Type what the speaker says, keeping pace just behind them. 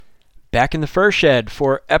Back in the fur shed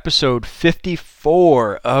for episode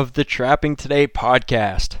 54 of the Trapping Today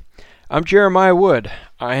podcast. I'm Jeremiah Wood.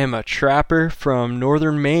 I am a trapper from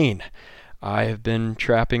northern Maine. I have been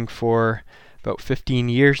trapping for about 15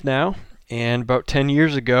 years now, and about 10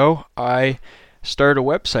 years ago I started a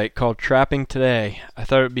website called Trapping Today. I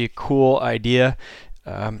thought it would be a cool idea.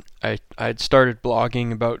 I'd started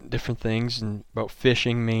blogging about different things and about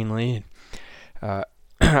fishing mainly.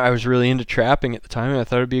 I was really into trapping at the time, and I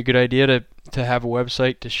thought it'd be a good idea to have a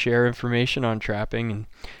website to share information on trapping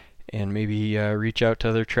and maybe reach out to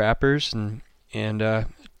other trappers and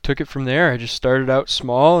took it from there. I just started out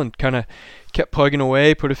small and kind of kept plugging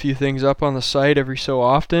away, put a few things up on the site every so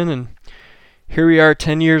often, and here we are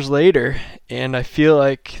 10 years later, and I feel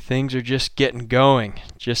like things are just getting going,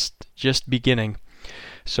 just beginning.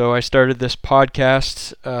 So I started this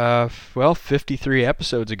podcast 53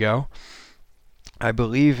 episodes ago. I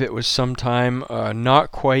believe it was sometime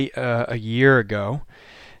not quite a year ago,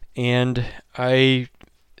 and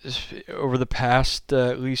over the past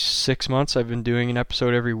at least 6 months, I've been doing an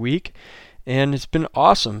episode every week, and it's been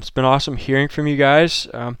awesome. It's been awesome hearing from you guys.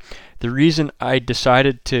 The reason I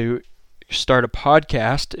decided to start a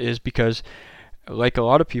podcast is because, like a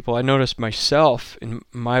lot of people, I noticed myself in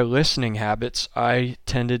my listening habits, I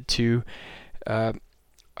tend to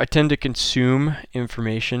consume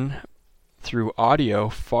information through audio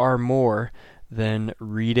far more than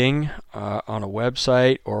reading on a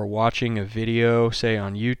website or watching a video, say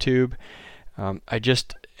on YouTube. I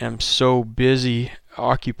just am so busy,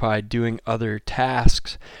 occupied doing other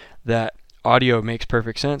tasks that audio makes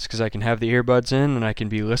perfect sense because I can have the earbuds in and I can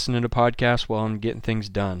be listening to podcasts while I'm getting things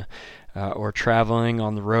done or traveling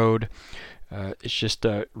on the road. It's just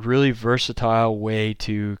a really versatile way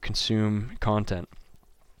to consume content.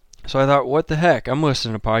 So I thought, what the heck? I'm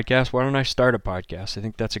listening to podcasts. Why don't I start a podcast? I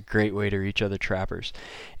think that's a great way to reach other trappers.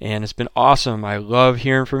 And it's been awesome. I love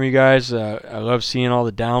hearing from you guys. I love seeing all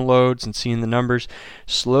the downloads and seeing the numbers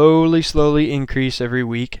slowly increase every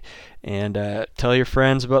week. And tell your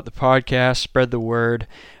friends about the podcast. Spread the word.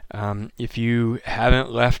 If you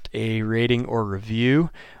haven't left a rating or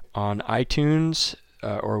review on iTunes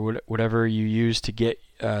or whatever you use to get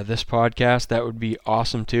this podcast, that would be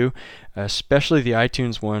awesome too. Especially the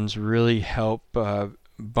iTunes ones really help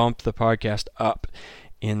bump the podcast up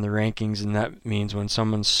in the rankings, and that means when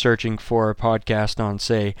someone's searching for a podcast on,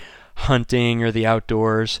 say, hunting or the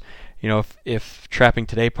outdoors, if Trapping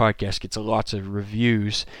Today podcast gets lots of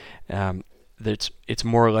reviews, it's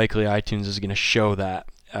more likely iTunes is going to show that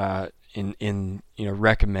in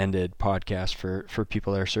recommended podcasts for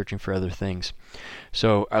people that are searching for other things.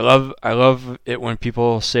 So I love it when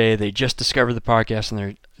people say they just discovered the podcast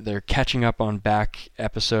and they're catching up on back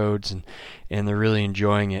episodes and they're really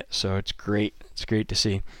enjoying it. So it's great. It's great to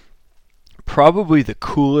see. Probably the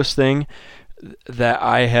coolest thing that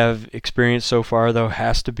I have experienced so far, though,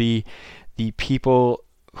 has to be the people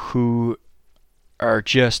who are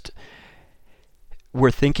just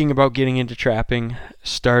were thinking about getting into trapping,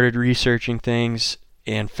 started researching things,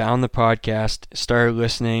 and found the podcast, started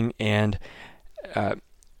listening, and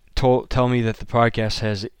tell me that the podcast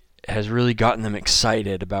has really gotten them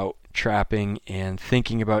excited about trapping and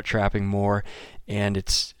thinking about trapping more. And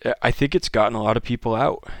I think it's gotten a lot of people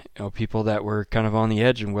out, people that were kind of on the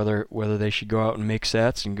edge and whether they should go out and make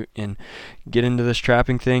sets and get into this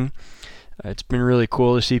trapping thing. It's been really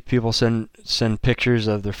cool to see people send pictures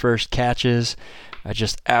of their first catches. I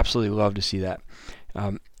just absolutely love to see that.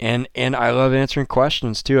 And I love answering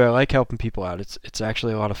questions too. I like helping people out. It's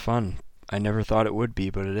actually a lot of fun. I never thought it would be,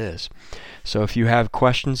 but it is. So if you have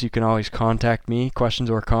questions, you can always contact me, questions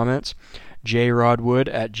or comments,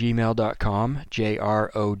 jrodwood@gmail.com,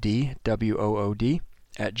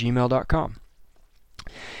 jrodwood@gmail.com.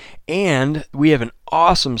 And we have an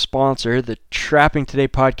awesome sponsor. The Trapping Today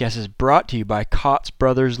podcast is brought to you by Kaatz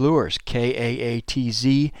Brothers Lures,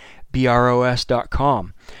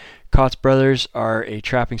 KAATZBROS.com. Kaatz Brothers are a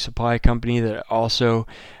trapping supply company that also,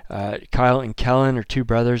 Kyle and Kellen are two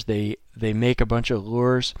brothers. They make a bunch of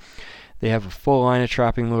lures. They have a full line of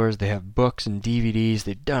trapping lures. They have books and DVDs.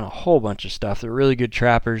 They've done a whole bunch of stuff. They're really good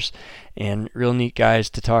trappers and real neat guys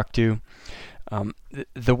to talk to.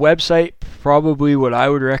 The website, probably what I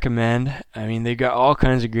would recommend. I mean, they've got all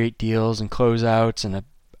kinds of great deals and closeouts and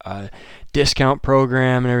a discount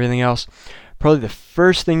program and everything else. Probably the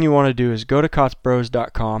first thing you want to do is go to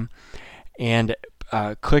KaatzBros.com and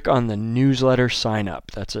click on the newsletter sign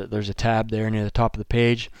up. There's a tab there near the top of the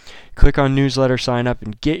page. Click on newsletter sign up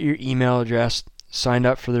and get your email address signed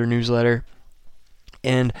up for their newsletter.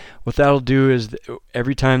 And what that'll do is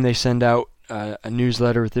every time they send out a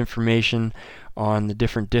newsletter with information on the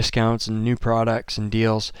different discounts and new products and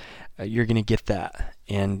deals, you're going to get that,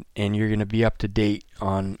 and you're going to be up to date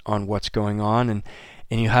on what's going on, and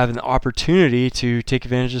you have an opportunity to take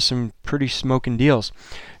advantage of some pretty smoking deals.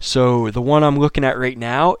 So the one I'm looking at right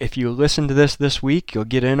now, if you listen to this week, you'll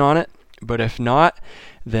get in on it. But if not,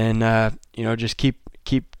 then just keep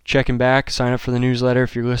checking back. Sign up for the newsletter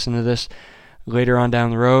if you're listening to this later on down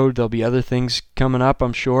the road. There'll be other things coming up,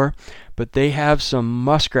 I'm sure. But they have some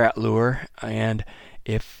muskrat lure, and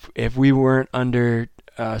if we weren't under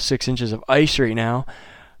 6 inches of ice right now,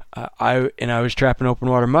 I was trapping open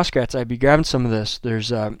water muskrats, I'd be grabbing some of this.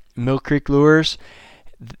 There's Mill Creek Lures,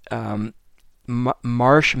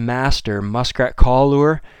 Marsh Master Muskrat Call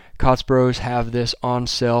Lure. Kotz Bros have this on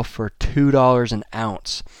sale for $2 an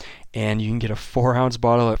ounce, and you can get a 4-ounce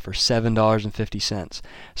bottle of it for $7.50.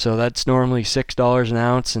 So that's normally $6 an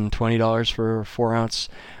ounce and $20 for a 4-ounce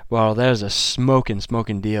bottle. That is a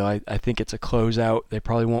smoking deal. I think it's a closeout. They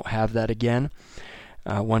probably won't have that again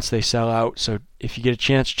once they sell out. So if you get a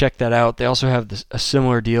chance, check that out. They also have a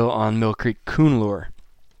similar deal on Mill Creek Coon Lure.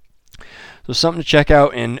 So something to check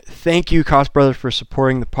out. And thank you, Kotz Brothers, for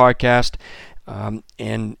supporting the podcast.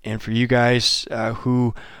 And for you guys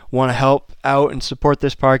who want to help out and support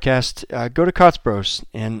this podcast, go to Kotz Bros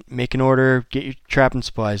and make an order. Get your trapping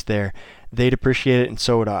supplies there. They'd appreciate it, and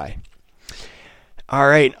so would I. All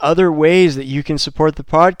right, other ways that you can support the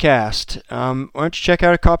podcast. Why don't you check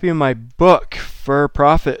out a copy of my book, Fur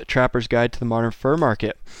Profit: Trapper's Guide to the Modern Fur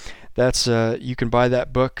Market. That's you can buy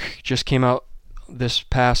that book. Just came out this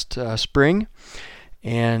past spring,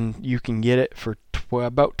 and you can get it for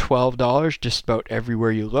about $12 just about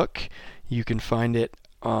everywhere you look. You can find it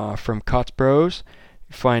from Kotz Bros.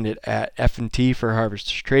 You find it at F&T for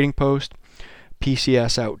Harvesters Trading Post,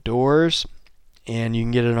 PCS Outdoors, and you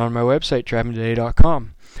can get it on my website,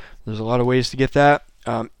 trappingtoday.com. There's a lot of ways to get that.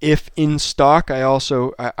 If in stock, I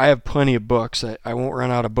have plenty of books. I won't run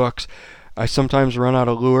out of books. I sometimes run out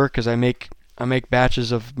of lure because I make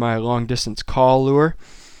batches of my long distance call lure.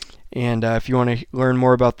 And if you want to learn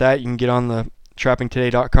more about that, you can get on the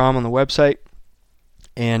trappingtoday.com on the website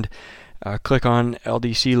and click on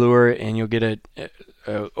LDC lure, and you'll get a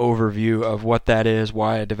overview of what that is,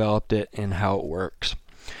 why I developed it, and how it works.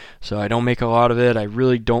 So I don't make a lot of it. I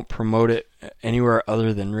really don't promote it anywhere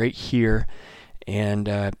other than right here. And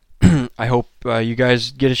I hope you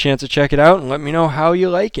guys get a chance to check it out and let me know how you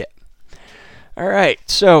like it. All right,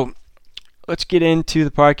 so let's get into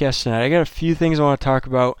the podcast tonight. I got a few things I want to talk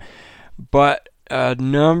about, but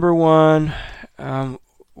number one,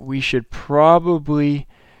 we should probably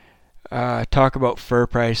talk about fur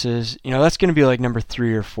prices. That's going to be like number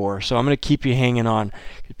 3 or 4. So I'm going to keep you hanging on.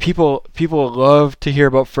 People love to hear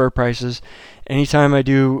about fur prices. Anytime I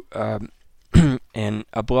do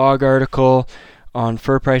a blog article on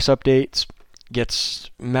fur price updates, gets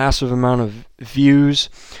massive amount of views.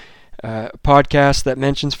 Podcast that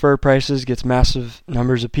mentions fur prices gets massive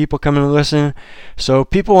numbers of people coming to listen. So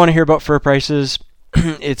people want to hear about fur prices.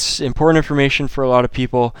 It's important information for a lot of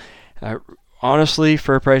people. Honestly,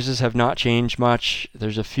 fur prices have not changed much.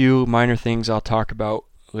 There's a few minor things I'll talk about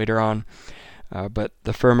later on, but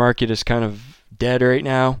the fur market is kind of dead right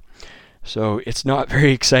now. So it's not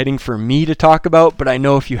very exciting for me to talk about, but I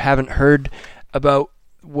know if you haven't heard about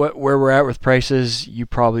where we're at with prices, you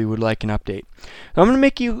probably would like an update. I'm going to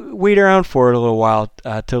make you wait around for it a little while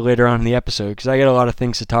till later on in the episode, because I got a lot of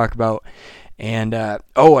things to talk about. And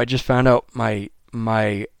I just found out my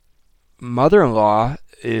mother-in-law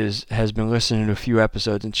has been listening to a few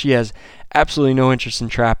episodes, and she has absolutely no interest in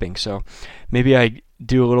trapping. So maybe I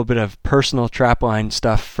do a little bit of personal trapline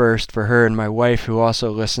stuff first for her and my wife, who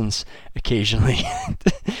also listens occasionally,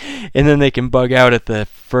 and then they can bug out at the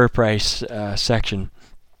fur price section.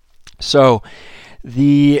 So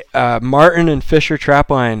the Martin and Fisher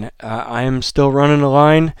trapline, I am still running a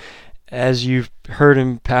line. As you've heard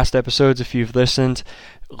in past episodes, if you've listened,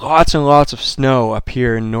 lots and lots of snow up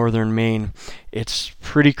here in northern Maine. It's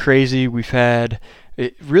pretty crazy. We've had,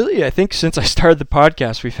 I think since I started the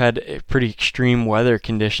podcast, we've had pretty extreme weather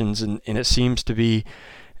conditions, and it seems to be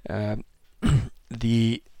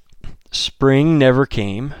the spring never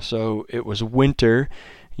came, so it was winter.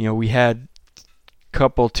 We had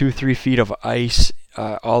couple 2-3 feet of ice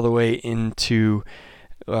all the way into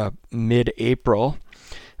mid-April.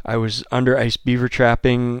 I was under ice beaver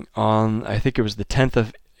trapping on, I think it was the 10th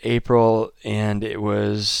of April, and it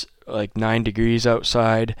was like 9 degrees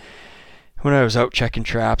outside when I was out checking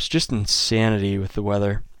traps. Just insanity with the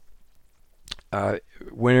weather.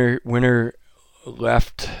 Winter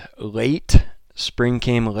left late, spring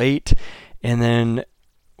came late, and then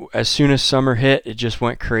as soon as summer hit, it just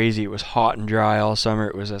went crazy. It was hot and dry all summer.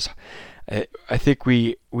 It was I think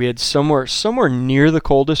we had somewhere near the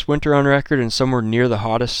coldest winter on record and somewhere near the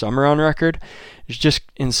hottest summer on record. It's just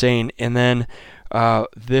insane. And then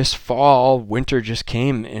this fall, winter just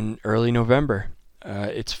came in early November.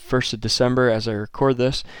 It's 1st of December as I record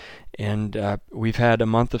this, and we've had a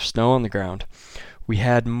month of snow on the ground. We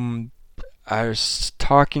had, I was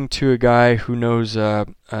talking to a guy who knows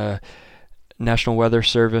National Weather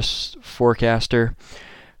Service forecaster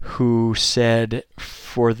who said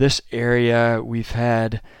for this area we've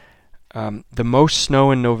had the most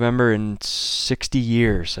snow in November in 60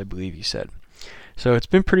 years, I believe he said. So it's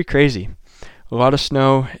been pretty crazy. A lot of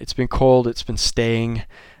snow, it's been cold, it's been staying.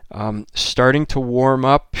 Starting to warm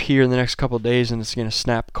up here in the next couple of days, and it's going to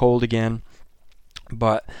snap cold again.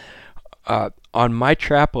 But on my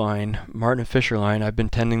trap line, Martin & Fisher line, I've been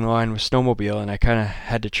tending the line with snowmobile, and I kind of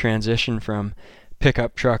had to transition from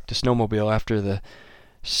pickup truck to snowmobile after the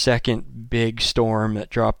second big storm that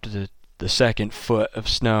dropped the second foot of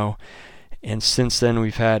snow. And since then,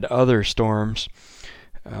 we've had other storms.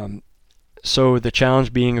 So the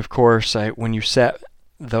challenge being, of course, when you set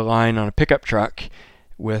the line on a pickup truck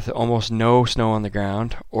with almost no snow on the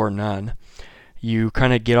ground, or none, you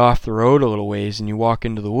kind of get off the road a little ways and you walk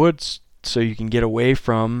into the woods so you can get away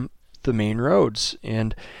from the main roads.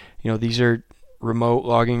 And, these are remote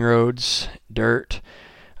logging roads, dirt,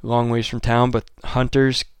 long ways from town, but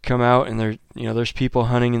hunters come out and there's people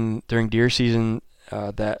hunting during deer season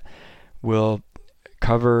that will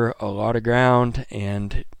cover a lot of ground,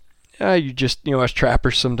 and you just, as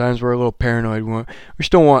trappers, sometimes we're a little paranoid. We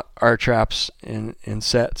just don't want our traps and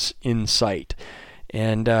sets in sight.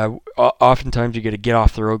 And oftentimes you got to get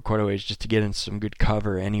off the road quite a ways just to get in some good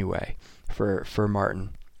cover anyway for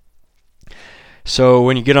Martin. So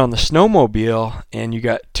when you get on the snowmobile and you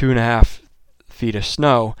got 2.5 feet of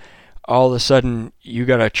snow, all of a sudden you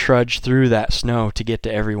got to trudge through that snow to get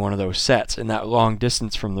to every one of those sets. And that long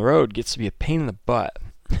distance from the road gets to be a pain in the butt.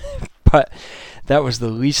 But that was the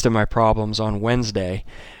least of my problems on Wednesday.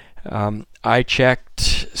 I checked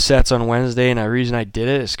sets on Wednesday, and the reason I did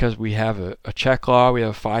it is because we have a check law. We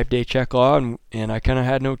have a 5-day check law, and I kind of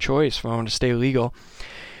had no choice if I wanted to stay legal.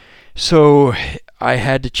 So I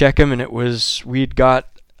had to check them, and we'd got,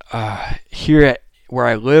 here at where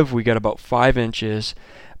I live, we got about 5 inches,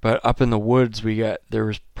 but up in the woods, there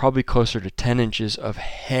was probably closer to 10 inches of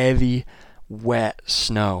heavy, wet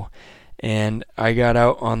snow. And I got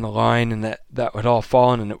out on the line, and that had all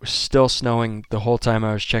fallen, and it was still snowing the whole time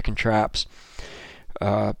I was checking traps.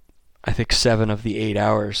 I think 7 of the 8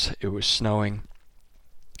 hours it was snowing.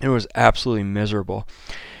 It was absolutely miserable.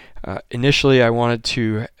 Initially, I wanted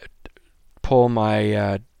to pull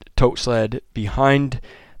my tote sled behind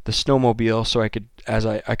the snowmobile so I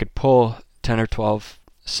could pull 10 or 12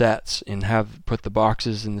 sets and put the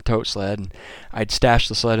boxes in the tote sled, and I'd stash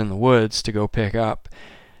the sled in the woods to go pick up.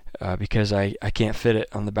 Because I can't fit it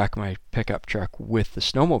on the back of my pickup truck with the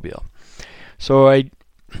snowmobile. So I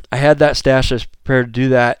had that stash. I was prepared to do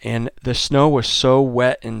that, and the snow was so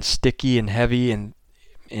wet and sticky and heavy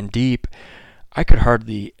and deep, I could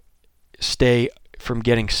hardly stay from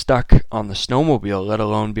getting stuck on the snowmobile, let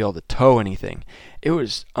alone be able to tow anything. It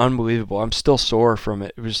was unbelievable. I'm still sore from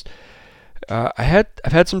it. It was I've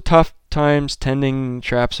had some tough times tending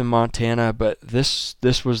traps in Montana, but this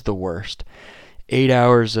was the worst. 8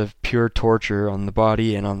 hours of pure torture on the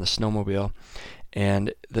body and on the snowmobile.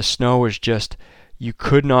 And the snow was just, you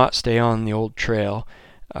could not stay on the old trail.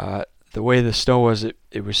 The way the snow was,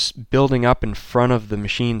 it was building up in front of the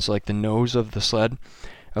machines, like the nose of the sled,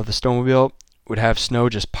 of the snowmobile, would have snow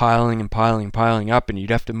just piling and piling and piling up, and you'd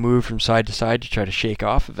have to move from side to side to try to shake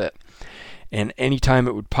off of it. And anytime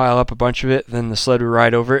it would pile up a bunch of it, then the sled would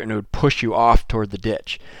ride over it and it would push you off toward the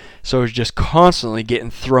ditch. So it was just constantly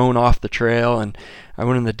getting thrown off the trail, and I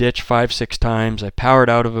went in the ditch 5-6 times. I powered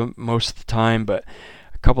out of it most of the time, but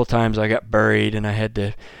a couple times I got buried and I had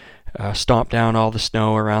to stomp down all the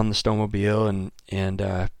snow around the snowmobile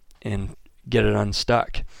and get it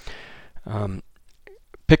unstuck.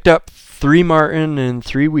 Picked up 3 marten and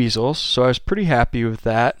 3 weasels, so I was pretty happy with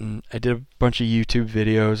that, and I did a bunch of YouTube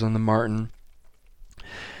videos on the marten.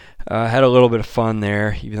 Had a little bit of fun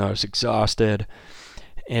there, even though I was exhausted,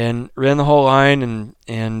 and ran the whole line,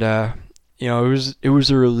 and it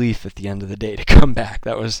was a relief at the end of the day to come back.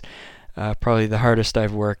 That was probably the hardest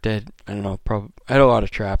I've worked. I had a lot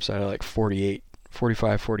of traps. I had like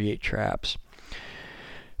 45, 48 traps.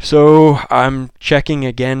 So I'm checking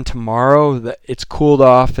again tomorrow. It's cooled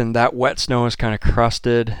off, and that wet snow is kind of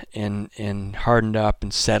crusted and hardened up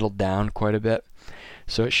and settled down quite a bit.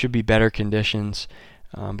 So it should be better conditions.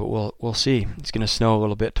 But we'll see. It's going to snow a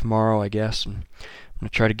little bit tomorrow, I guess. And I'm going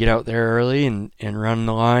to try to get out there early and run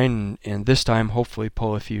the line, and this time hopefully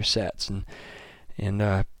pull a few sets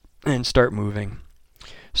and start moving.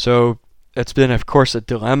 So it's been, of course, a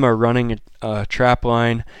dilemma running a trap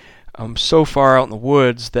line so far out in the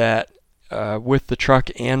woods that with the truck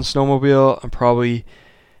and snowmobile, I'm probably,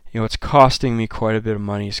 it's costing me quite a bit of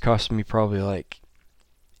money. It's costing me probably like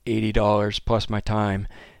 $80 plus my time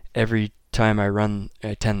every time I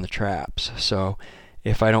tend the traps. So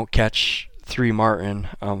if I don't catch 3 marten,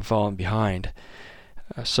 I'm falling behind.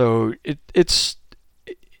 So it's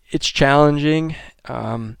challenging.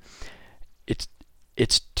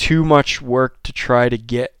 It's too much work to try to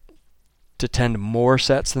get to tend more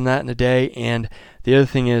sets than that in a day. And the other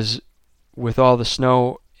thing is, with all the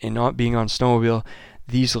snow and not being on snowmobile,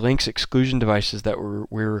 these Lynx exclusion devices that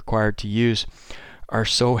we're required to use are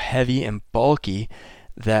so heavy and bulky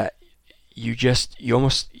that you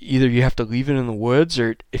almost either you have to leave it in the woods,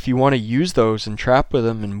 or if you want to use those and trap with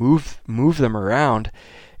them and move them around,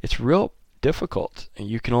 it's real difficult. And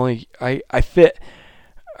you can only I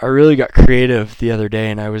really got creative the other day,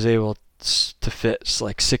 and I was able to fit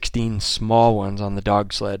like 16 small ones on the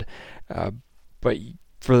dog sled. But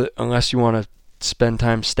unless you want to spend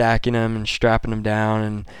time stacking them and strapping them down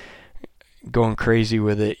and going crazy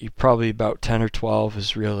with it, you probably about 10 or 12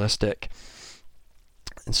 is realistic.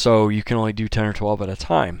 And so you can only do 10 or 12 at a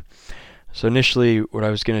time. So initially what I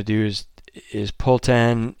was going to do is pull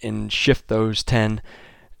 10 and shift those 10,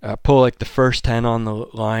 pull like the first 10 on the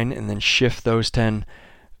line and then shift those 10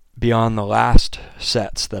 beyond the last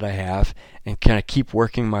sets that I have and kind of keep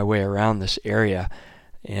working my way around this area.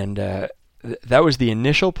 And that was the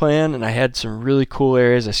initial plan, and I had some really cool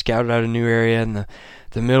areas. I scouted out a new area in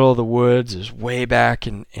the middle of the woods. Is way back,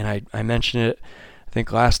 and I mentioned it, I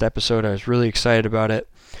think last episode. I was really excited about it.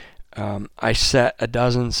 I set a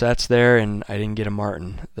dozen sets there, and I didn't get a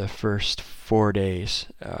marten the first 4 days.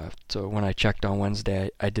 So when I checked on Wednesday,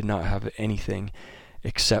 I did not have anything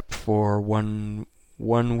except for one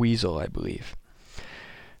weasel, I believe.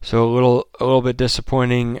 So a little bit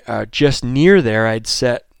disappointing. Just near there, I'd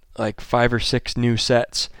set like 5 or 6 new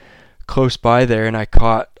sets close by there, and I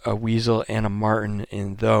caught a weasel and a marten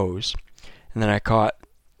in those. And then I caught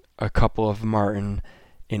a couple of marten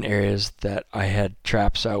in areas that I've had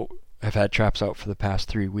traps out for the past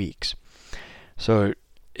 3 weeks. So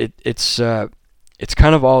it's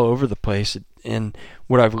kind of all over the place. And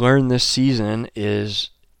what I've learned this season is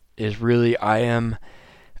really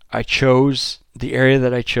I chose the area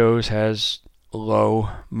that I chose has low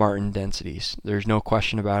marten densities. There's no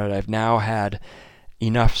question about it. I've now had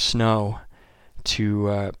enough snow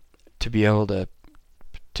to be able to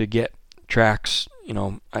get tracks.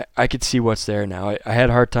 I could see what's there now. I had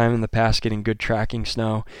a hard time in the past getting good tracking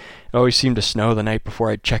snow. It always seemed to snow the night before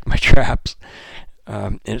I'd check my traps,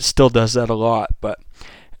 and it still does that a lot. But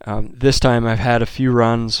this time I've had a few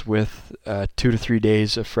runs with 2 to 3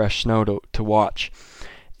 days of fresh snow to watch,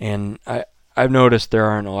 and I've noticed there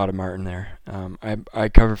aren't a lot of marten there. I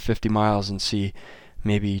cover 50 miles and see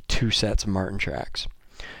maybe 2 sets of marten tracks.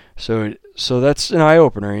 So that's an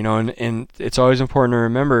eye-opener, and it's always important to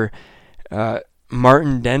remember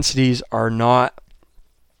marten densities are not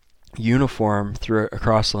uniform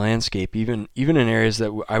across the landscape, even in areas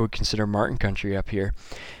that I would consider marten country up here.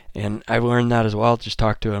 And I've learned that as well. Just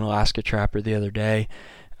talked to an Alaska trapper the other day.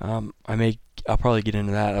 I'll probably get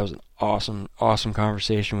into that. That was an awesome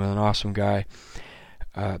conversation with an awesome guy.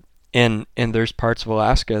 And there's parts of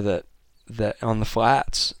Alaska that on the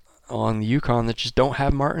flats along the Yukon that just don't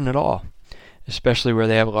have marten at all, especially where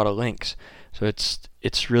they have a lot of lynx. So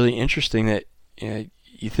it's really interesting that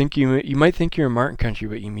you think you might think you're in marten country,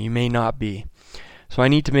 but you may not be. So I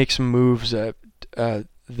need to make some moves. It's a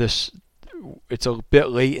bit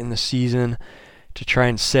late in the season to try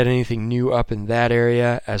and set anything new up in that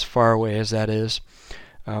area, as far away as that is.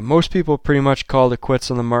 Most people pretty much called it quits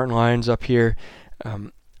on the marten lines up here.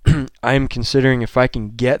 I'm considering if I can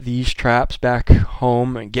get these traps back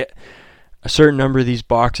home and get a certain number of these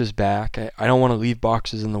boxes back. I don't want to leave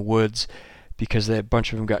boxes in the woods because a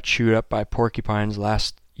bunch of them got chewed up by porcupines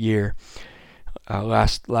last winter.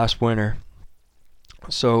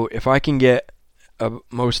 So if I can get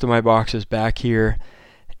most of my boxes back here,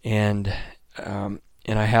 and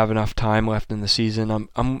I have enough time left in the season,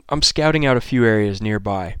 I'm scouting out a few areas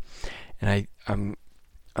nearby, and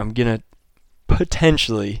I'm gonna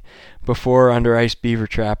potentially, before under ice beaver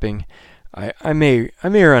trapping, I may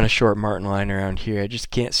run a short marten line around here. I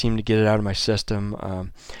just can't seem to get it out of my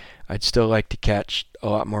system. I'd still like to catch a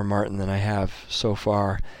lot more marten than I have so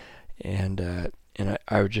far, and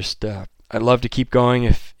I would just I'd love to keep going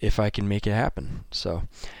if I can make it happen. So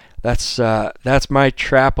that's my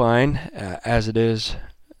trap line as it is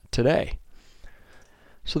today.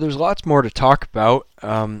 So there's lots more to talk about.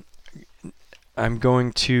 I'm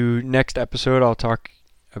going to, next episode, I'll talk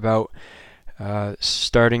about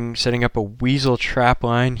setting up a weasel trap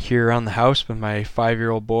line here around the house with my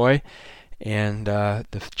 5-year-old boy, and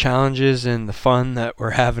the challenges and the fun that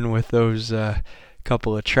we're having with those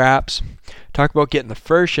couple of traps. Talk about getting the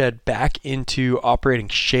fur shed back into operating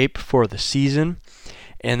shape for the season.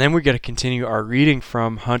 And then we got to continue our reading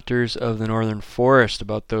from Hunters of the Northern Forest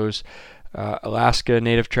about those Alaska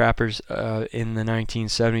native trappers in the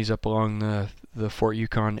 1970s up along the Fort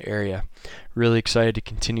Yukon area. Really excited to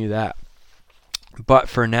continue that. But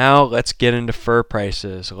for now, let's get into fur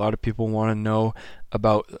prices. A lot of people want to know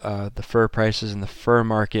about the fur prices and the fur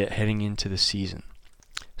market heading into the season.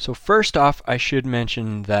 So first off, I should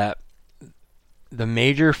mention that the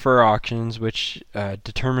major fur auctions, which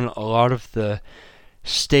determine a lot of the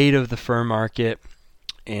state of the fur market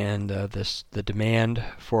and the demand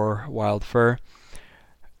for wild fur,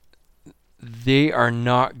 they are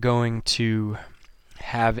not going to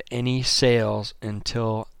have any sales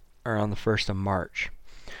until around the 1st of March.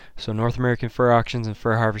 So North American Fur Auctions and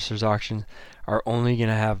Fur Harvesters Auctions are only going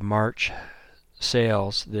to have March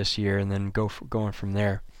sales this year, and then going from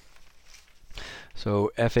there.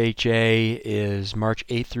 So FHA is March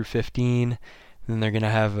 8th through 15. Then they're going to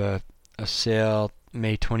have a sale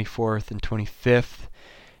May 24th and 25th,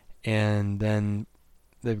 and then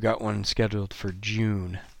they've got one scheduled for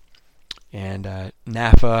June. And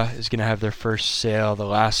NAFA is going to have their first sale the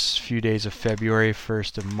last few days of February,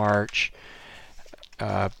 1st of March,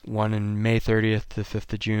 one in May 30th to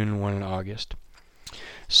 5th of June, one in August.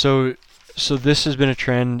 So this has been a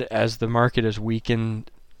trend as the market has weakened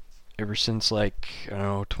ever since,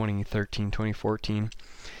 2013, 2014.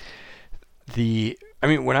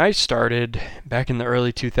 When I started back in the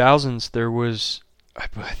early 2000s, I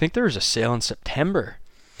think there was a sale in September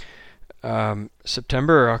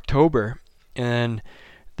or October, and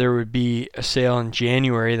there would be a sale in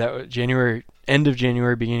January. End of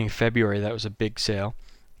January, beginning of February. That was a big sale,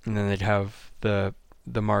 and then they'd have the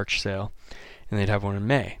March sale, and they'd have one in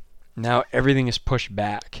May. Now everything is pushed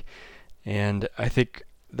back, and I think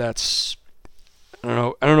that's, I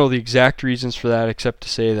don't know the exact reasons for that, except to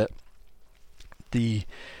say that the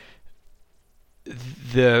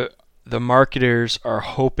marketers are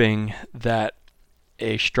hoping that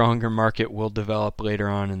a stronger market will develop later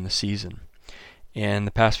on in the season. And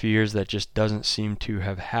the past few years that just doesn't seem to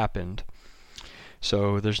have happened.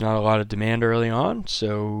 So there's not a lot of demand early on,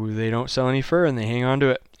 so they don't sell any fur and they hang on to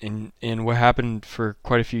it. And what happened for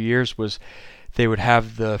quite a few years was they would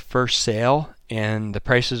have the first sale and the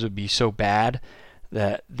prices would be so bad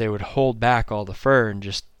that they would hold back all the fur, and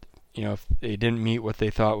just, if they didn't meet what they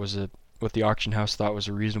thought was what the auction house thought was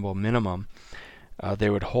a reasonable minimum, they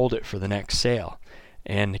would hold it for the next sale.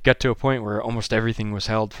 And it got to a point where almost everything was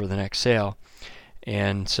held for the next sale,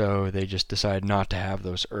 and so they just decided not to have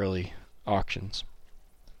those early auctions.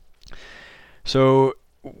 So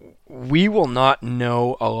we will not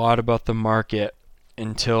know a lot about the market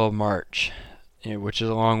until March, which is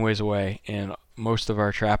a long ways away, and most of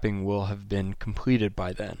our trapping will have been completed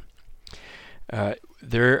by then.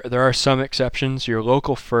 There are some exceptions. Your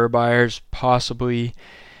local fur buyers, possibly,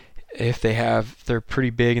 if they're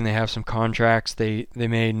pretty big and they have some contracts, they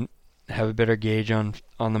may have a better gauge on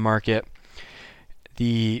the market.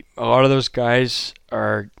 A lot of those guys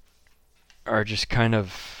are just kind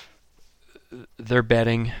of, they're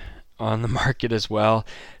betting on the market as well.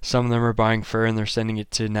 Some of them are buying fur and they're sending it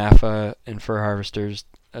to NAFA and fur harvesters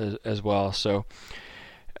as well. So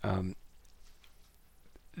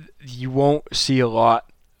you may not see a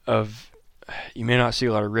lot of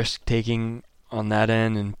risk taking on that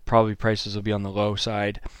end, and probably prices will be on the low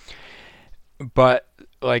side. But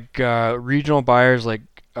regional buyers like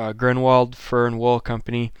Grunwald Fur and Wool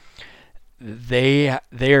Company, they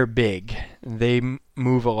are big. They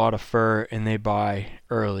move a lot of fur and they buy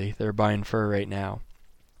early. They're buying fur right now,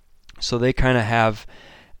 so they kind of have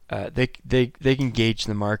they can gauge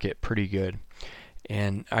the market pretty good.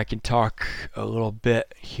 And I can talk a little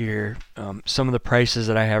bit here. Some of the prices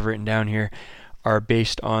that I have written down here are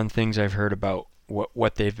based on things I've heard about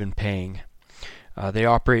what they've been paying. They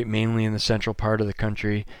operate mainly in the central part of the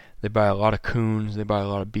country. They buy a lot of coons. They buy a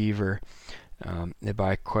lot of beaver. They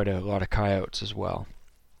buy quite a lot of coyotes as well.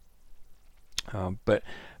 But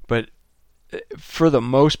for the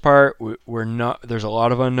most part, we're not. There's a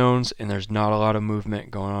lot of unknowns, and there's not a lot of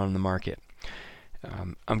movement going on in the market.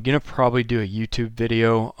 I'm gonna probably do a YouTube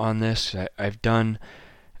video on this. I've done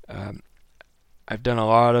a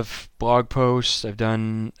lot of blog posts. I've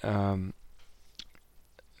done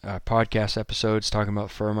podcast episodes talking about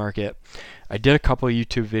the fur market. I did a couple of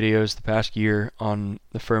YouTube videos the past year on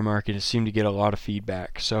the fur market. It seemed to get a lot of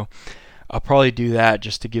feedback. So I'll probably do that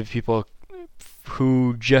just to give people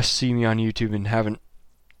who just see me on YouTube and haven't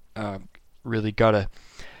really got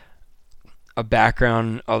a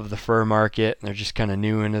background of the fur market, and they're just kind of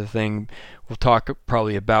new into the thing. We'll talk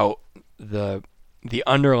probably about the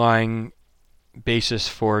underlying basis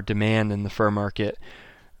for demand in the fur market,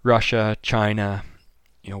 Russia, China,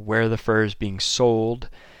 where the fur is being sold,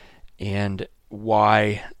 and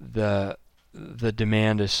why the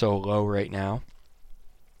demand is so low right now,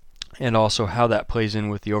 and also how that plays in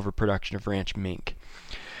with the overproduction of ranch mink.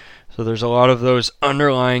 So there's a lot of those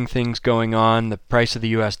underlying things going on: the price of the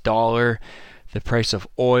US dollar, the price of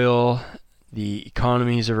oil, the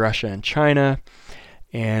economies of Russia and China,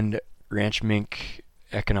 and ranch mink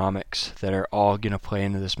economics that are all going to play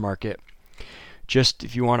into this market. Just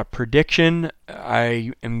if you want a prediction,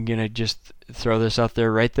 I am going to just throw this out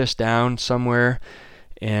there, write this down somewhere,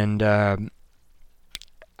 and I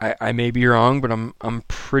may be wrong, but I'm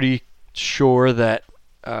pretty sure that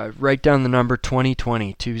write down the number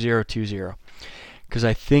 2020, because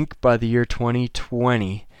I think by the year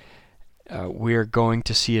 2020 we are going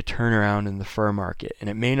to see a turnaround in the fur market, and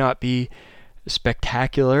it may not be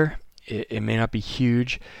spectacular, it may not be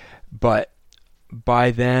huge, but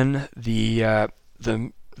by then the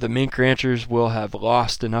mink ranchers will have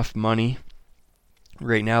lost enough money.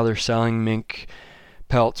 Right now they're selling mink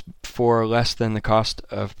pelts for less than the cost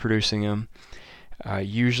of producing them.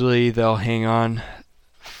 Usually they'll hang on,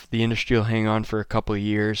 the industry will hang on for a couple of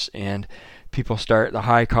years, and the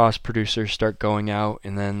high cost producers start going out,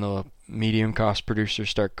 and then the medium cost producers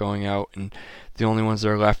start going out, and the only ones that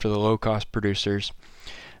are left are the low cost producers.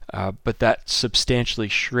 But that substantially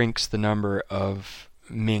shrinks the number of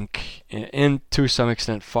mink, and to some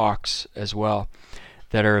extent fox as well,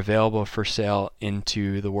 that are available for sale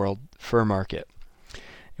into the world fur market.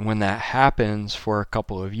 And when that happens for a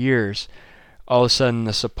couple of years, all of a sudden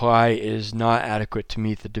the supply is not adequate to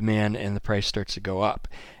meet the demand, and the price starts to go up.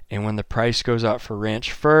 And when the price goes up for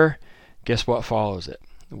ranch fur, guess what follows it?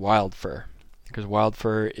 Wild fur. Because wild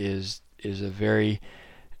fur is a very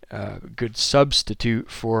good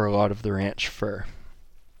substitute for a lot of the ranch fur.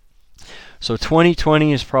 So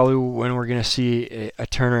 2020 is probably when we're going to see a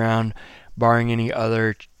turnaround, barring any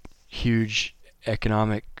other huge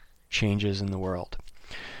economic changes in the world.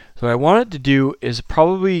 So what I wanted to do is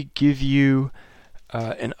probably give you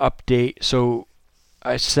an update. So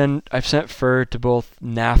I've sent fur to both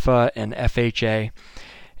NAFA and FHA,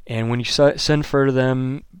 and when you send fur to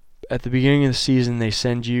them at the beginning of the season, they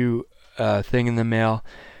send you a thing in the mail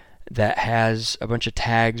that has a bunch of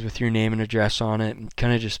tags with your name and address on it, and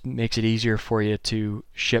kind of just makes it easier for you to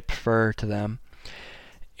ship fur to them.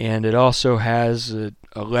 And it also has a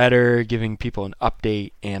letter giving people an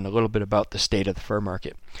update and a little bit about the state of the fur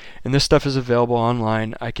market. And this stuff is available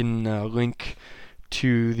online. I can link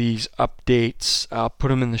to these updates. I'll put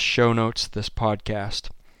them in the show notes of this podcast.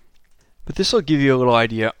 But this will give you a little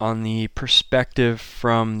idea on the perspective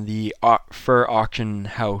from the fur auction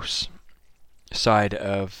house side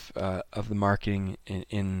of the marketing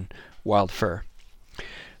in wild fur.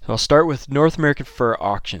 So I'll start with North American Fur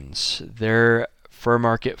Auctions. Their fur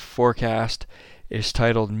market forecast is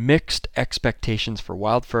titled Mixed Expectations for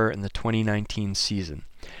Wild Fur in the 2019 Season.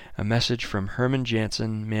 A message from Herman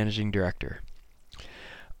Jansen, Managing Director.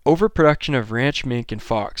 Overproduction of ranch mink and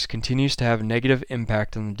fox continues to have a negative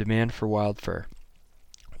impact on the demand for wild fur.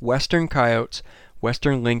 Western coyotes,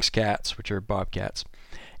 western lynx cats, which are bobcats,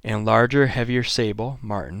 and larger, heavier sable,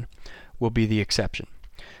 marten, will be the exception.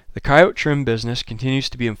 The coyote trim business continues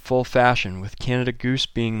to be in full fashion, with Canada Goose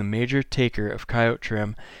being the major taker of coyote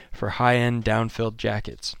trim for high-end down-filled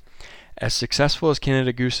jackets. As successful as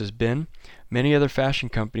Canada Goose has been, many other fashion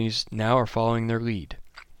companies now are following their lead.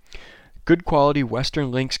 Good quality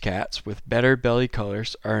western lynx cats with better belly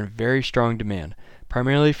colors are in very strong demand,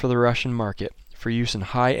 primarily for the Russian market, for use in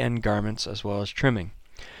high-end garments as well as trimming.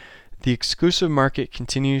 The exclusive market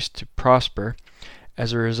continues to prosper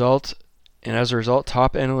as a result,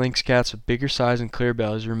 top-end lynx cats with bigger size and clear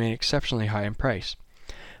bellies remain exceptionally high in price.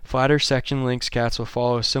 Flatter section lynx cats will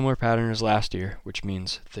follow a similar pattern as last year, which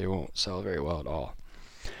means they won't sell very well at all.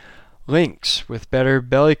 Lynx with better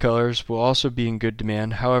belly colors will also be in good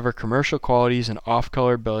demand. However, commercial qualities and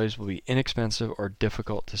off-color bellies will be inexpensive or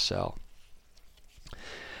difficult to sell.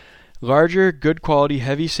 Larger, good quality,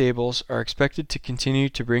 heavy sables are expected to continue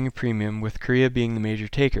to bring a premium, with Korea being the major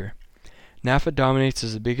taker. NAFA dominates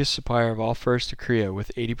as the biggest supplier of all furs to Korea,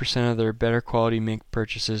 with 80% of their better quality mink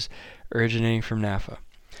purchases originating from NAFA.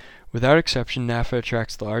 Without exception, NAFA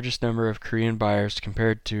attracts the largest number of Korean buyers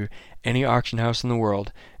compared to any auction house in the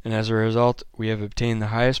world, and as a result, we have obtained the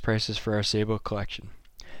highest prices for our sable collection.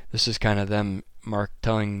 This is kind of them, Mark,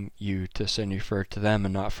 telling you to send your fur to them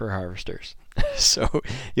and not fur harvesters. So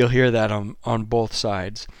you'll hear that on both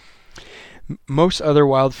sides. Most other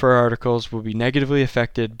wild fur articles will be negatively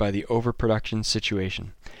affected by the overproduction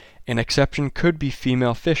situation. An exception could be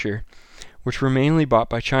female fisher, which were mainly bought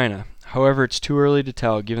by China. However, it's too early to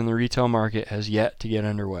tell given the retail market has yet to get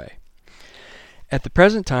underway. At the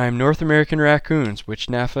present time, North American raccoons, which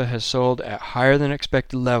NAFA has sold at higher than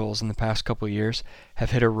expected levels in the past couple of years,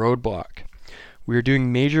 have hit a roadblock. We are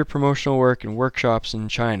doing major promotional work and workshops in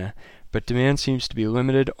China, but demand seems to be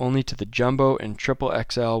limited only to the jumbo and triple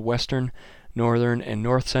XL western, northern, and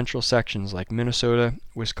north central sections like Minnesota,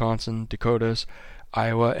 Wisconsin, Dakotas,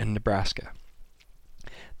 Iowa, and Nebraska.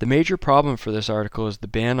 The major problem for this article is the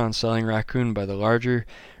ban on selling raccoon by the larger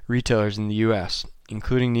retailers in the U.S.,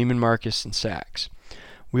 including Neiman Marcus and Saks.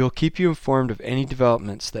 We will keep you informed of any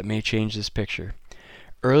developments that may change this picture.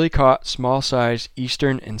 Early caught, small size,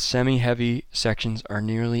 eastern, and semi-heavy sections are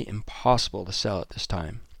nearly impossible to sell at this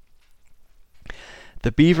time.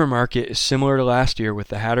 The beaver market is similar to last year, with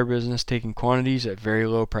the hatter business taking quantities at very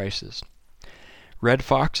low prices. Red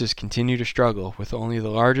foxes continue to struggle, with only the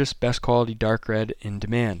largest, best quality dark red in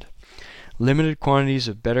demand. Limited quantities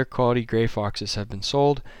of better quality gray foxes have been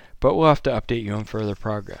sold, but we'll have to update you on further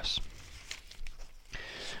progress.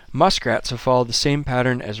 Muskrats have followed the same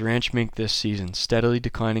pattern as ranch mink this season, steadily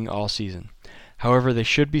declining all season. However, they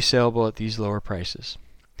should be saleable at these lower prices.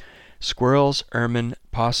 Squirrels, ermine,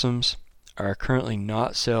 possums are currently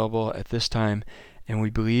not saleable at this time, and we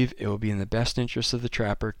believe it will be in the best interest of the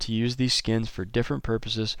trapper to use these skins for different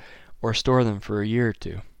purposes or store them for a year or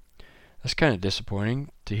two. That's kind of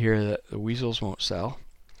disappointing to hear that the weasels won't sell.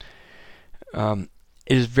 It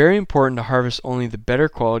is very important to harvest only the better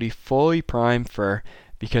quality, fully primed fur,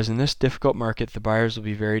 because in this difficult market the buyers will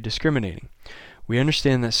be very discriminating. We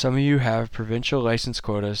understand that some of you have provincial license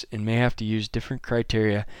quotas and may have to use different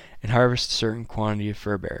criteria and harvest a certain quantity of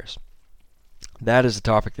fur bearers. That is a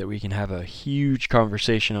topic that we can have a huge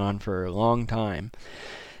conversation on for a long time,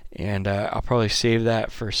 and I'll probably save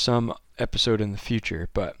that for some episode in the future.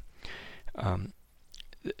 But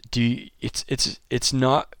it's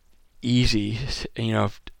not easy. You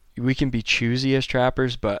know, we can be choosy as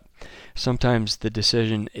trappers, but sometimes the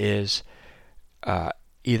decision is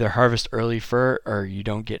either harvest early fur or you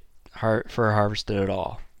don't get fur harvested at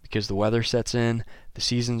all, because the weather sets in, the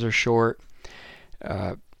seasons are short.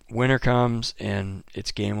 Winter comes and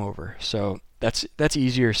it's game over. So that's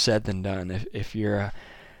easier said than done. If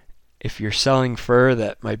you're selling fur,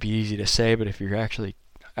 that might be easy to say, but if you're actually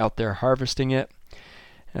out there harvesting it,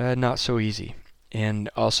 not so easy. And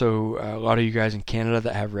also, a lot of you guys in Canada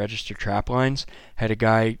that have registered trap lines, had a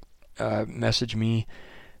guy message me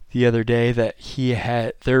the other day that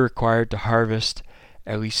they're required to harvest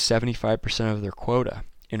at least 75% of their quota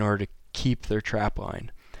in order to keep their trap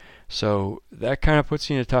line. So that kind of puts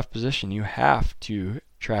you in a tough position. You have to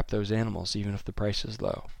trap those animals even if the price is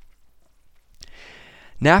low.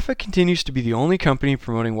 NAFA continues to be the only company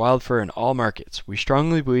promoting wild fur in all markets. We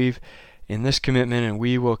strongly believe in this commitment, and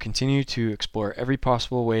we will continue to explore every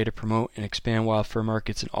possible way to promote and expand wild fur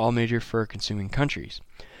markets in all major fur consuming countries.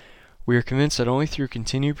 We are convinced that only through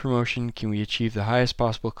continued promotion can we achieve the highest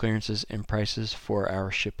possible clearances and prices for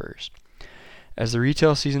our shippers. As the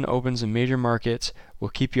retail season opens in major markets, we'll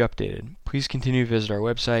keep you updated. Please continue to visit our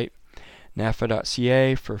website,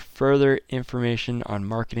 nafa.ca, for further information on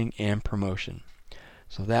marketing and promotion.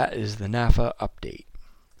 So that is the NAFA update.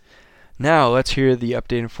 Now let's hear the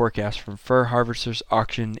updated forecast from Fur Harvesters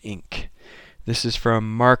Auction Inc. This is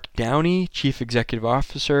from Mark Downey, Chief Executive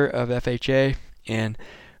Officer of FHA, and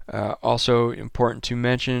also important to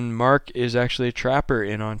mention, Mark is actually a trapper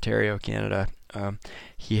in Ontario, Canada.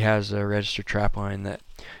 He has a registered trap line that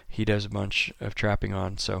he does a bunch of trapping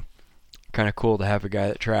on, so kind of cool to have a guy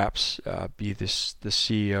that traps be the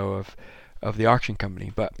CEO of the auction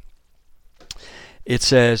company. But it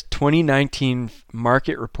says 2019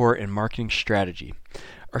 Market Report and Marketing Strategy.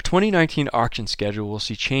 Our 2019 auction schedule will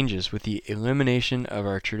see changes with the elimination of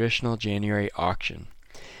our traditional January auction.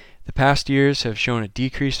 The past years have shown a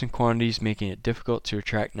decrease in quantities, making it difficult to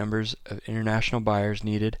attract numbers of international buyers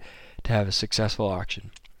needed to have a successful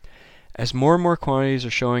auction. As more and more quantities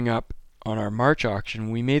are showing up on our March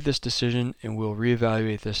auction, we made this decision and will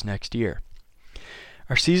reevaluate this next year.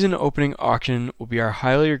 Our season opening auction will be our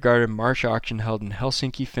highly regarded March auction held in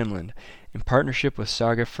Helsinki, Finland, in partnership with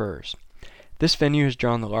Saga Furs. This venue has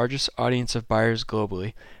drawn the largest audience of buyers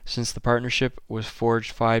globally since the partnership was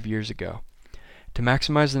forged 5 years ago. To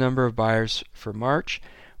maximize the number of buyers for March,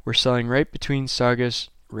 we're selling right between Sauga's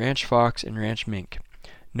Ranch Fox and Ranch Mink.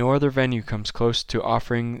 No other venue comes close to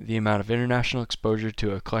offering the amount of international exposure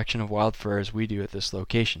to a collection of wild fur as we do at this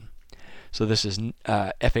location. So this is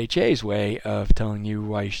FHA's way of telling you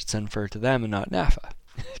why you should send fur to them and not NAFA.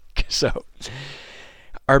 So,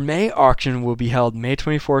 our May auction will be held May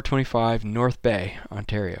 24-25, North Bay,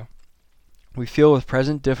 Ontario. We feel with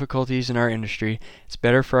present difficulties in our industry, it's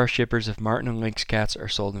better for our shippers if marten and lynx cats are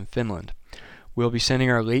sold in Finland. We'll be sending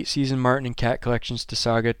our late season marten and cat collections to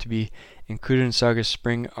Sauga to be included in Sauga's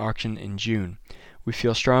spring auction in June. We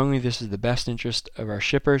feel strongly this is the best interest of our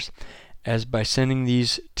shippers, as by sending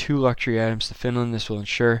these 2 luxury items to Finland, this will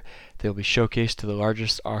ensure they'll be showcased to the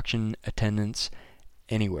largest auction attendance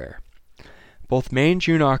anywhere. Both May and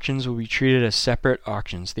June auctions will be treated as separate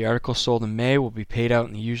auctions. The articles sold in May will be paid out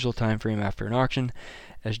in the usual time frame after an auction,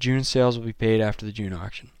 as June sales will be paid after the June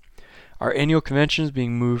auction. Our annual convention is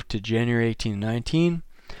being moved to January 18 and 19.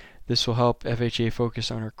 This will help FHA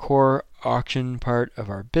focus on our core auction part of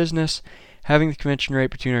our business. Having the convention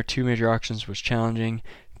right between our 2 major auctions was challenging.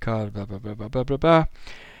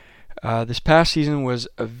 This past season was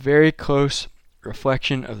a very close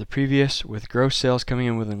reflection of the previous, with gross sales coming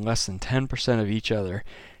in within less than 10% of each other,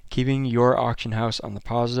 keeping your auction house on the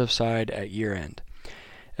positive side at year end.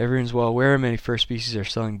 Everyone's well aware many fur species are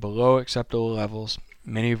selling below acceptable levels,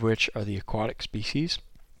 many of which are the aquatic species.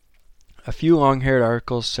 A few long-haired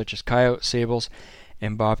articles such as coyote, sables,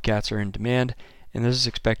 and bobcats are in demand, and this is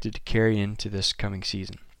expected to carry into this coming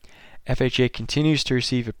season. FHA continues to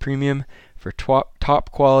receive a premium for top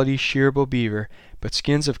quality shearable beaver, but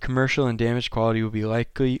skins of commercial and damaged quality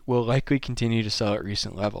will likely continue to sell at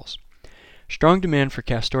recent levels. Strong demand for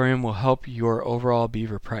castoreum will help your overall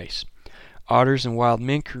beaver price. Otters and wild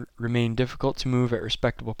mink remain difficult to move at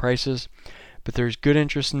respectable prices, but there is good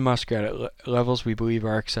interest in muskrat at levels we believe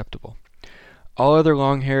are acceptable. All other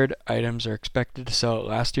long-haired items are expected to sell at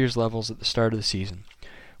last year's levels at the start of the season.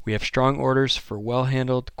 We have strong orders for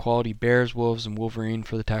well-handled, quality bears, wolves, and wolverine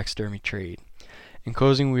for the taxidermy trade. In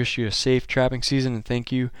closing, we wish you a safe trapping season and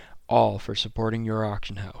thank you all for supporting your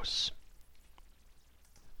auction house.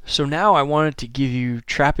 So now I wanted to give you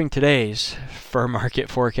Trapping Today's fur market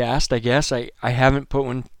forecast, I guess. I haven't put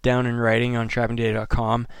one down in writing on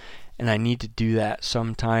trappingtoday.com, and I need to do that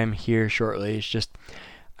sometime here shortly. It's just,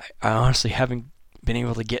 I honestly haven't been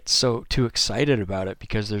able to get too excited about it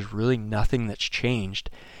because there's really nothing that's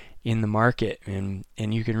changed in the market. And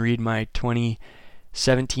you can read my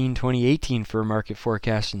 2017-2018 fur market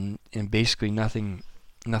forecast, and basically nothing's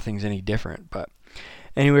any different. But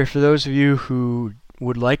anyway, for those of you who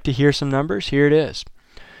would like to hear some numbers, here it is.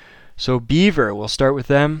 So beaver, we'll start with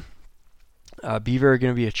them. Beaver are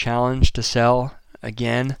going to be a challenge to sell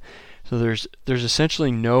again. So there's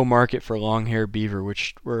essentially no market for long-hair beaver,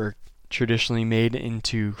 which were traditionally made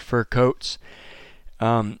into fur coats.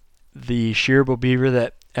 The shearable beaver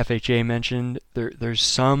that FHA mentioned, there's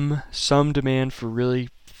some demand for really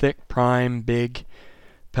thick, prime, big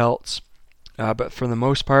pelts, but for the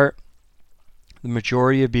most part, the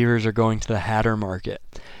majority of beavers are going to the hatter market.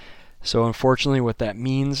 So unfortunately, what that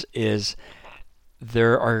means is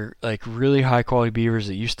there are like really high quality beavers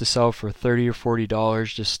that used to sell for $30 or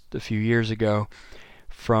 $40 just a few years ago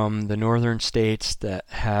from the northern states that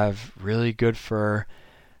have really good fur.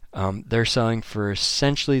 They're selling for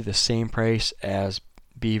essentially the same price as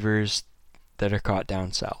beavers that are caught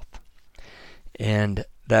down south. And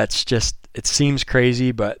that's just, it seems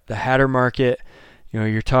crazy, but the hatter market,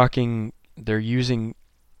 you're talking, they're using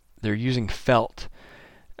felt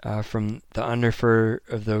from the underfur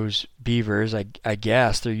of those beavers. I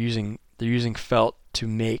guess they're using felt to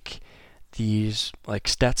make these like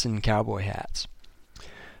Stetson cowboy hats.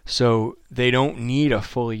 So they don't need a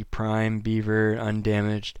fully primed beaver,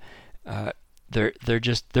 undamaged.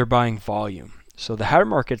 They're buying volume. So the hatter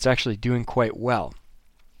market's actually doing quite well,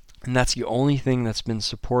 and that's the only thing that's been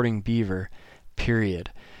supporting beaver. Period.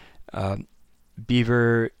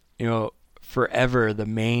 Beaver, forever the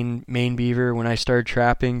main beaver. When I started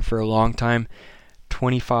trapping for a long time,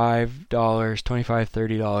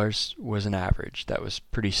 $25, was an average. That was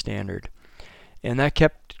pretty standard, and that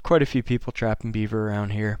kept quite a few people trapping beaver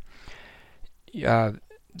around here. When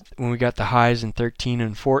we got the highs in 13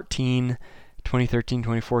 and 14, 2013,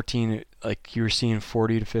 2014, like you were seeing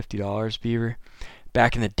 $40 to $50 beaver.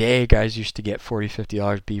 Back in the day, guys used to get $40,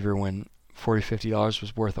 $50 beaver when $40, $50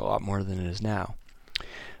 was worth a lot more than it is now.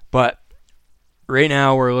 But right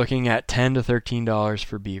now we're looking at $10 to $13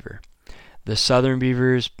 for beaver. The southern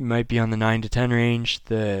beavers might be on the 9 to 10 range.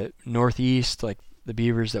 The northeast, like the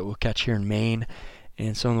beavers that we'll catch here in Maine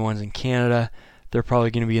and some of the ones in Canada, they're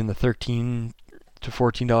probably going to be in the $13 to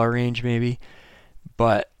 $14 range maybe,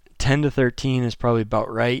 but 10 to 13 is probably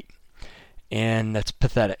about right, and that's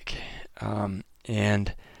pathetic.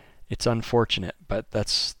 And it's unfortunate, but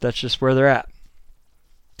that's just where they're at.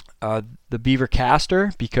 The beaver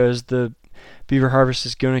castor, because the beaver harvest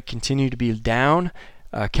is going to continue to be down,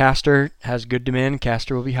 castor has good demand.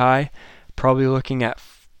 Castor will be high, probably looking at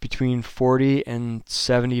between $40 and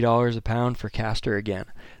 $70 a pound for castor again.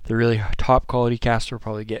 The really top quality castor will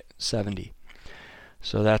probably get 70.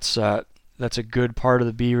 So that's a good part of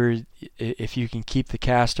the beaver. If you can keep the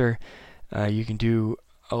castor, you can do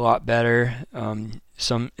a lot better. In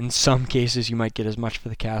some cases, you might get as much for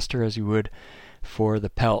the castor as you would for the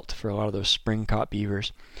pelt for a lot of those spring caught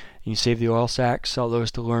beavers. You save the oil sacs, sell those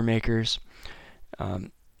to lure makers,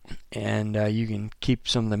 and you can keep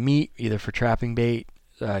some of the meat either for trapping bait.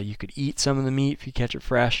 You could eat some of the meat if you catch it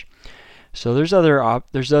fresh. So there's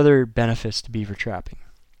other benefits to beaver trapping.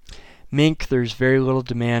 Mink, there's very little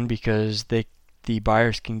demand because the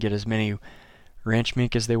buyers can get as many ranch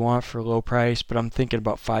mink as they want for a low price, but I'm thinking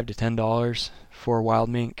about $5 to $10 for wild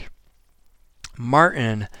mink.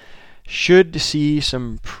 Marten should see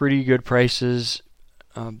some pretty good prices.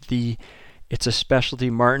 It's a specialty.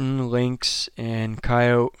 Marten, lynx, and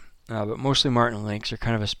coyote, but mostly marten and lynx are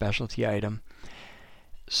kind of a specialty item.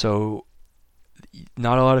 So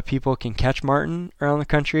not a lot of people can catch marten around the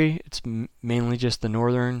country. It's mainly just the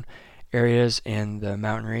northern areas and the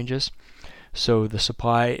mountain ranges. So the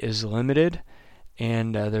supply is limited,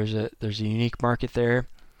 and there's a unique market there.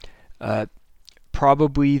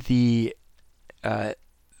 Probably the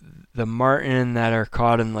marten that are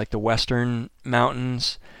caught in like the western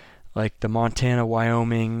mountains, like the Montana,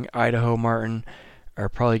 Wyoming, Idaho marten, are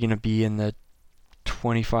probably going to be in the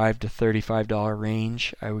 $25 to $35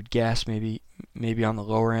 range, I would guess, maybe on the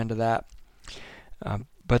lower end of that.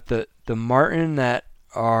 But the marten that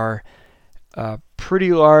are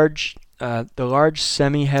pretty large, the large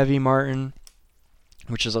semi-heavy marten,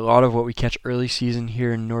 which is a lot of what we catch early season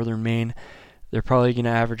here in northern Maine, they're probably going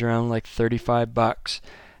to average around like $35.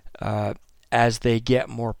 As they get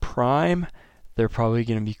more prime, they're probably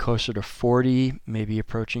going to be closer to 40, maybe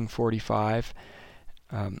approaching 45.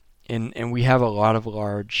 And we have a lot of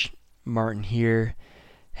large marten here.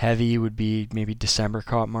 Heavy would be maybe December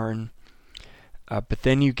caught marten. But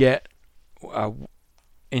then you get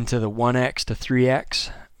into the 1X to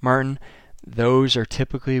 3X marten. Those are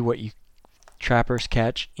typically what you trappers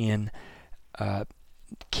catch in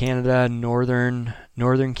Canada, northern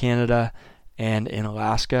Canada, and in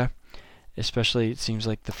Alaska. Especially, it seems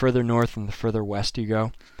like the further north and the further west you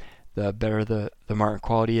go, the better the marten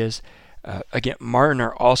quality is. Again, marten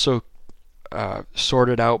are also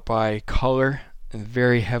sorted out by color and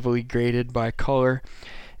very heavily graded by color.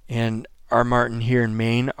 And our marten here in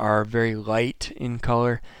Maine are very light in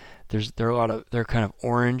color. They're kind of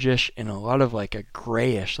orangish and a lot of like a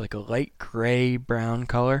grayish, like a light gray brown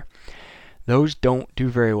color. Those don't do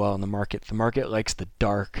very well in the market. The market likes the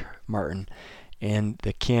dark marten, and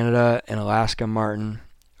the Canada and Alaska marten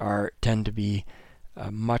tend to be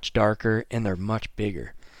much darker, and they're much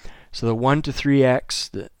bigger. So the 1 to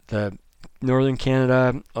 3X, the northern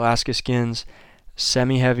Canada, Alaska skins,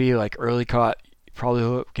 semi-heavy, like early caught, probably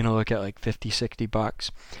going to look at like $50,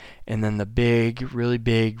 $60. And then the big,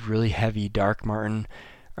 really heavy dark marten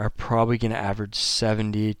are probably going to average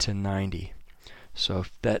 70 to 90. So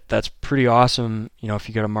that's pretty awesome. You know, if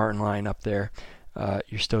you got a marten line up there,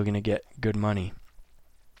 you're still going to get good money.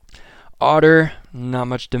 Otter, not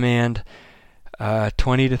much demand. $20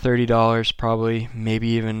 to $30 probably, maybe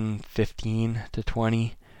even 15 to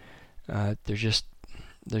 20. There's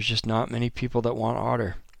just not many people that want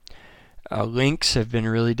otter. Lynx have been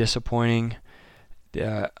really disappointing.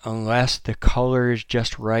 Unless the color is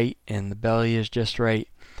just right and the belly is just right,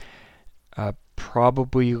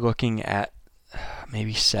 probably looking at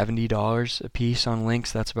maybe $70 a piece on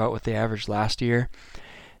lynx. That's about what they averaged last year.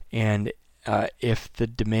 And if the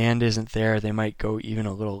demand isn't there, they might go even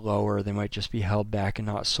a little lower. They might just be held back and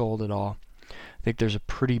not sold at all. I think there's a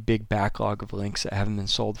pretty big backlog of lynx that haven't been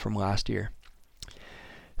sold from last year.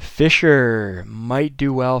 Fisher might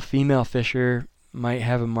do well. Female fisher might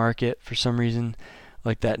have a market for some reason,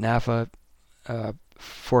 like that NAFA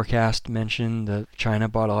forecast mentioned. The China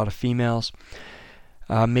bought a lot of females.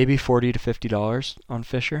 Maybe $40 to $50 on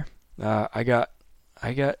fisher. I got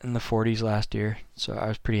in the 40s last year, so I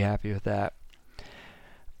was pretty happy with that.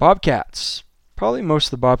 Bobcats. Probably most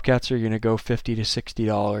of the bobcats are going to go $50 to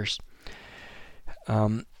 $60.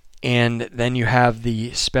 And then you have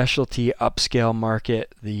the specialty upscale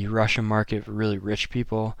market, the Russian market for really rich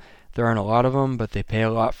people. There aren't a lot of them, but they pay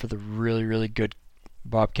a lot for the really, really good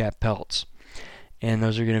bobcat pelts. And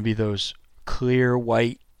those are going to be those clear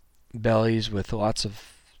white bellies with lots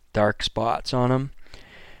of dark spots on them,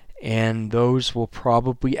 and those will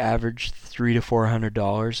probably average $300 to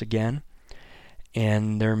 $400 again.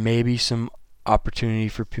 And there may be some opportunity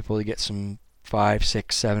for people to get some $500,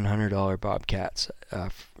 $600, $700 bobcats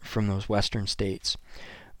from those western states,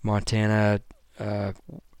 Montana,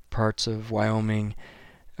 parts of Wyoming,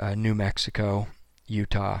 New Mexico,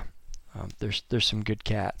 Utah. There's some good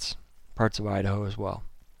cats. Parts of Idaho as well.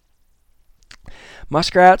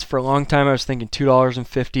 Muskrats, for a long time I was thinking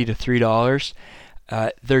 $2.50 to $3.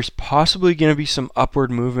 There's possibly going to be some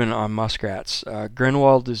upward movement on muskrats.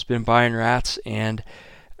 Grinwald has been buying rats, and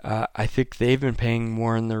I think they've been paying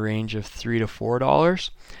more in the range of $3 to $4.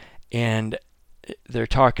 And they're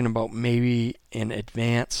talking about maybe in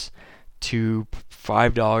advance to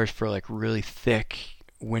 $5 for like really thick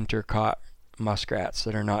winter caught muskrats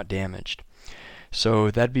that are not damaged.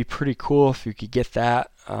 So that'd be pretty cool if you could get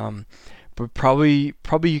that. But probably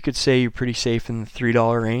you could say you're pretty safe in the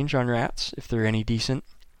 $3 range on rats if they're any decent.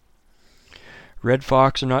 Red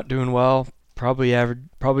fox are not doing well.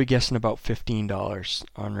 Probably guessing about $15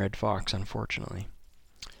 on red fox, unfortunately.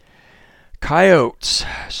 Coyotes.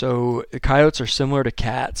 So the coyotes are similar to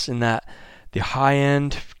cats in that the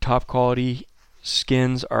high-end, top quality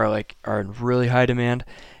skins are in really high demand,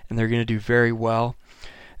 and they're going to do very well.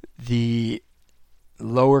 The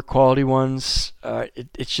lower quality ones,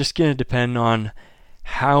 it's just going to depend on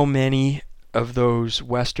how many of those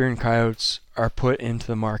western coyotes are put into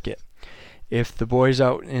the market. If the boys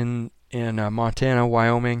out in Montana,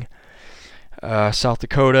 Wyoming, South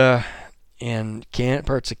Dakota, and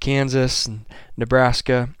parts of Kansas and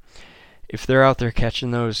Nebraska, if they're out there catching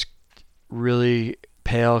those really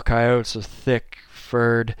pale coyotes, those thick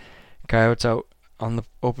furred coyotes out on the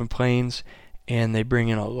open plains, and they bring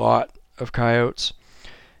in a lot of coyotes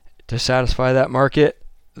to satisfy that market,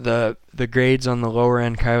 the grades on the lower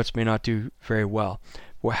end coyotes may not do very well.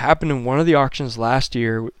 What happened in one of the auctions last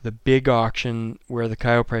year, the big auction where the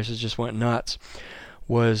coyote prices just went nuts,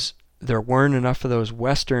 was there weren't enough of those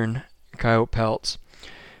western coyote pelts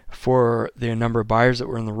for the number of buyers that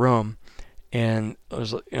were in the room. And it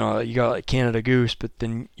was, you got like Canada Goose, but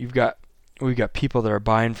then we've got people that are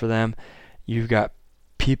buying for them. You've got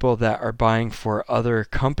people that are buying for other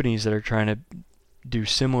companies that are trying to do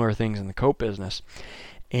similar things in the coat business.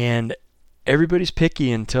 And everybody's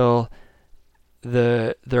picky until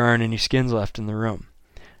there aren't any skins left in the room.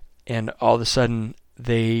 And all of a sudden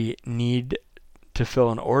they need to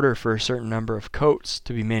fill an order for a certain number of coats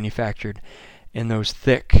to be manufactured. And those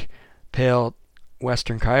thick, pale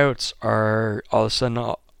western coyotes are all of a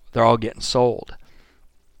sudden they're all getting sold.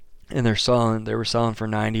 And they were selling for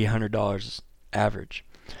 $90, $100 average.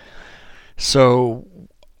 So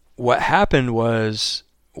what happened was,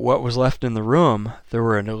 what was left in the room, there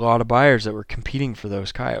were a lot of buyers that were competing for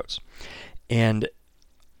those coyotes. And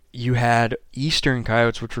you had eastern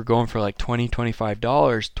coyotes, which were going for like $20, $25,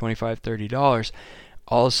 $25, $30.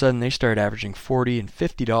 All of a sudden, they started averaging $40 and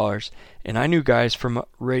 $50. And I knew guys from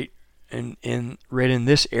right in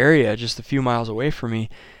this area, just a few miles away from me,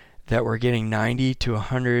 that were getting $90 to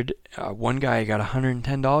 $100. One guy got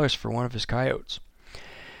 $110 for one of his coyotes.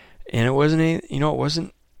 And it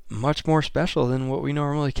wasn't much more special than what we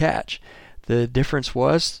normally catch. The difference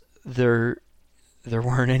was there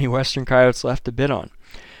weren't any western coyotes left to bid on.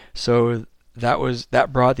 So that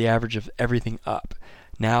brought the average of everything up.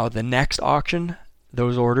 Now the next auction,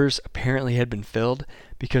 those orders apparently had been filled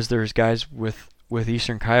because there's guys with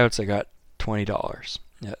eastern coyotes that got $20.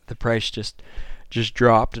 Yeah, the price just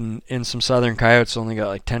dropped, and some southern coyotes only got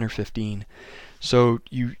like 10 or 15. So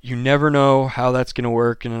you never know how that's going to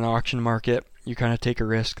work in an auction market. You kind of take a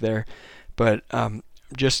risk there. But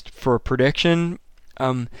just for a prediction,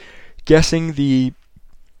 guessing the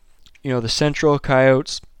central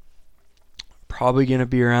coyotes probably going to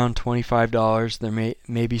be around $25. There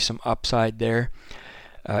may be some upside there.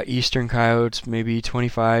 Eastern coyotes maybe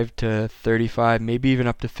 $25 to $35, maybe even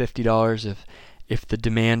up to $50 if the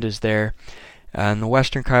demand is there. And the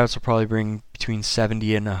western coyotes will probably bring between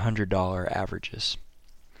 $70 and $100 averages.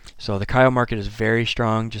 So the coyote market is very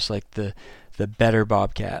strong, just like the better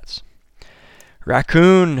bobcats.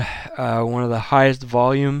 Raccoon, one of the highest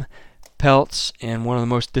volume pelts and one of the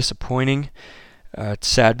most disappointing. It's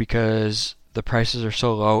sad because the prices are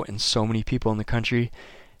so low and so many people in the country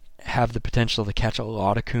have the potential to catch a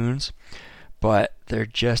lot of coons, but there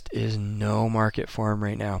just is no market for them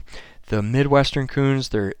right now. The Midwestern coons,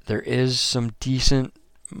 there is some decent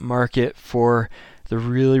market for the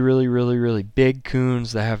really, really, really, really big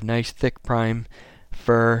coons that have nice thick prime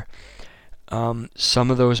fur.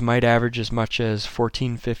 Some of those might average as much as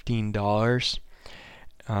 $14,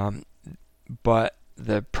 $15. but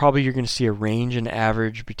probably you're going to see a range and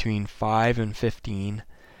average between 5 and 15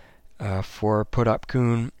 for put-up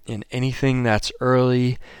coon. And anything that's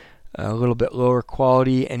early, a little bit lower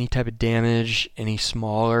quality, any type of damage, any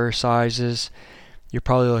smaller sizes, you're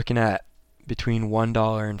probably looking at between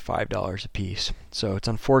 $1 and $5 a piece. So it's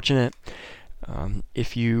unfortunate.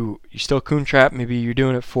 If you still coon trap, maybe you're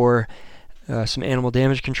doing it for some animal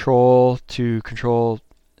damage control, to control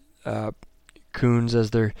coons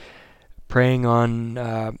as they're preying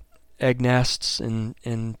on egg nests and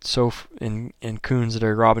coons that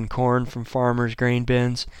are robbing corn from farmers' grain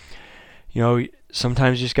bins.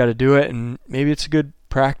 Sometimes you just got to do it, and maybe it's a good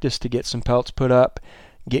practice to get some pelts put up,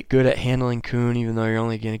 get good at handling coon, even though you're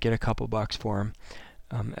only going to get a couple bucks for them.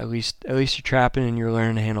 At least you're trapping and you're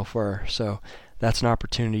learning to handle fur, so that's an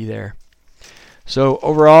opportunity there. So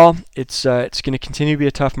overall, it's going to continue to be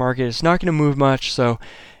a tough market. It's not going to move much, so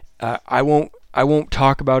I won't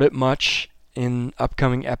talk about it much in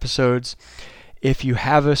upcoming episodes. If you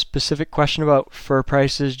have a specific question about fur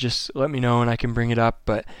prices, just let me know and I can bring it up.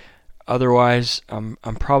 But otherwise, I'm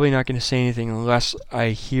probably not going to say anything unless I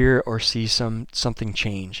hear or see something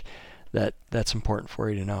change that's important for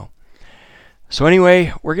you to know. So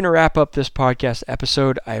anyway, we're going to wrap up this podcast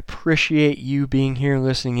episode. I appreciate you being here and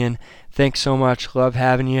listening in. Thanks so much. Love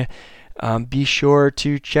having you. Be sure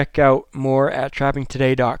to check out more at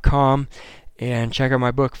trappingtoday.com and check out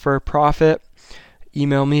my book, Fur Profit.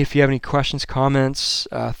 Email me if you have any questions, comments,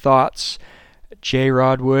 thoughts,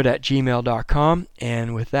 jrodwood@gmail.com.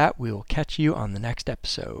 And with that, we will catch you on the next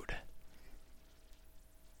episode.